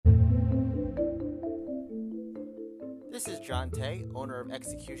This is John Tay, owner of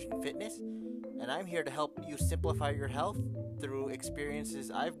Execution Fitness, and I'm here to help you simplify your health through experiences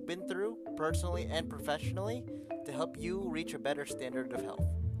I've been through personally and professionally to help you reach a better standard of health.